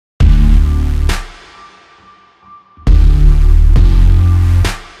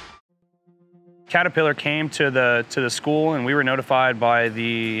Caterpillar came to the school, and we were notified by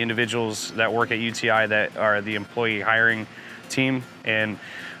the individuals that work at UTI that are the employee hiring team, and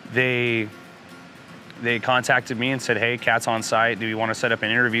they contacted me and said, "Hey, Cat's on site. Do you want to set up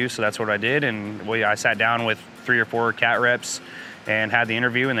an interview?" So that's what I did, and I sat down with 3 or 4 Cat reps and had the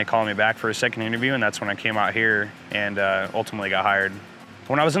interview, and they called me back for a second interview, and that's when I came out here and ultimately got hired.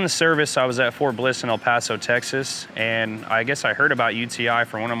 When I was in the service, I was at Fort Bliss in El Paso, Texas, and I guess I heard about UTI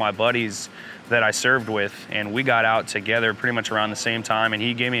from one of my buddies that I served with, and we got out together pretty much around the same time, and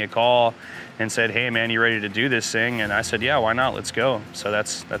he gave me a call and said, "Hey man, you ready to do this thing?" And I said, "Yeah, why not? Let's go." So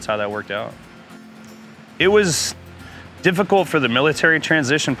that's how that worked out. It was difficult for the military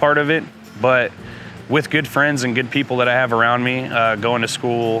transition part of it, but with good friends and good people that I have around me, going to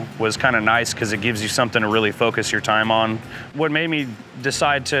school was kind of nice because it gives you something to really focus your time on. What made me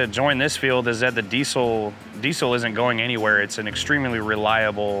decide to join this field is that the diesel isn't going anywhere. It's an extremely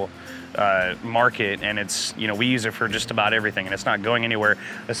reliable market, and it's, we use it for just about everything, and it's not going anywhere,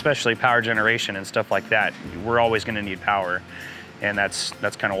 especially power generation and stuff like that. We're always going to need power, and that's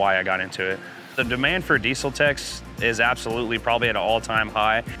kind of why I got into it. The demand for diesel techs is absolutely probably at an all-time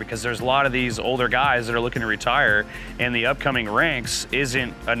high because there's a lot of these older guys that are looking to retire, and the upcoming ranks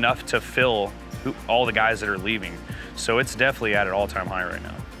isn't enough to fill all the guys that are leaving. So it's definitely at an all-time high right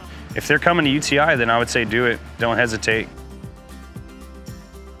now. If they're coming to UTI, then I would say do it. Don't hesitate.